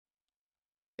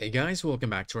Hey guys,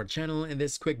 welcome back to our channel. In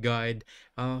this quick guide,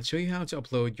 I'll show you how to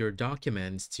upload your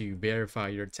documents to verify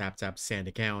your TapTap Send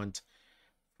account.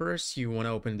 First, you want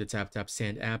to open the TapTap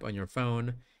Send app on your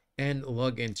phone and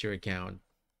log into your account.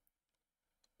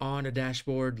 On the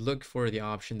dashboard, look for the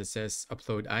option that says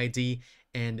Upload ID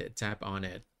and tap on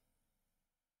it.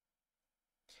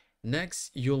 Next,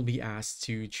 you'll be asked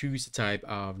to choose the type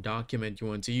of document you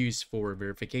want to use for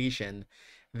verification.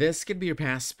 This could be your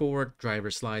passport,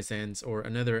 driver's license, or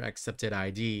another accepted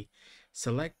ID.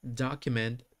 Select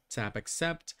Document, tap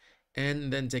Accept,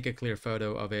 and then take a clear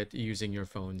photo of it using your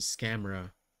phone's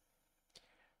camera.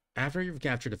 After you've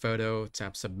captured the photo,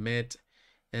 tap Submit,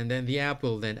 and then the app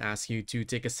will then ask you to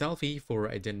take a selfie for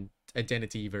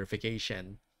identity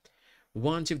verification.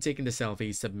 Once you've taken the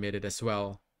selfie, submit it as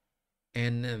well.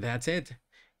 And that's it.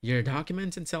 Your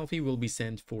documents and selfie will be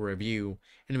sent for review,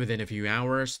 and within a few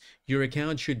hours, your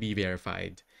account should be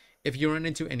verified. If you run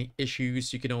into any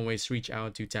issues, you can always reach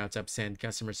out to TapTap Send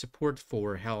customer support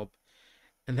for help.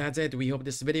 And that's it. We hope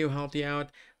this video helped you out.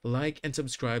 Like and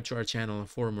subscribe to our channel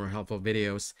for more helpful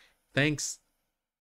videos. Thanks.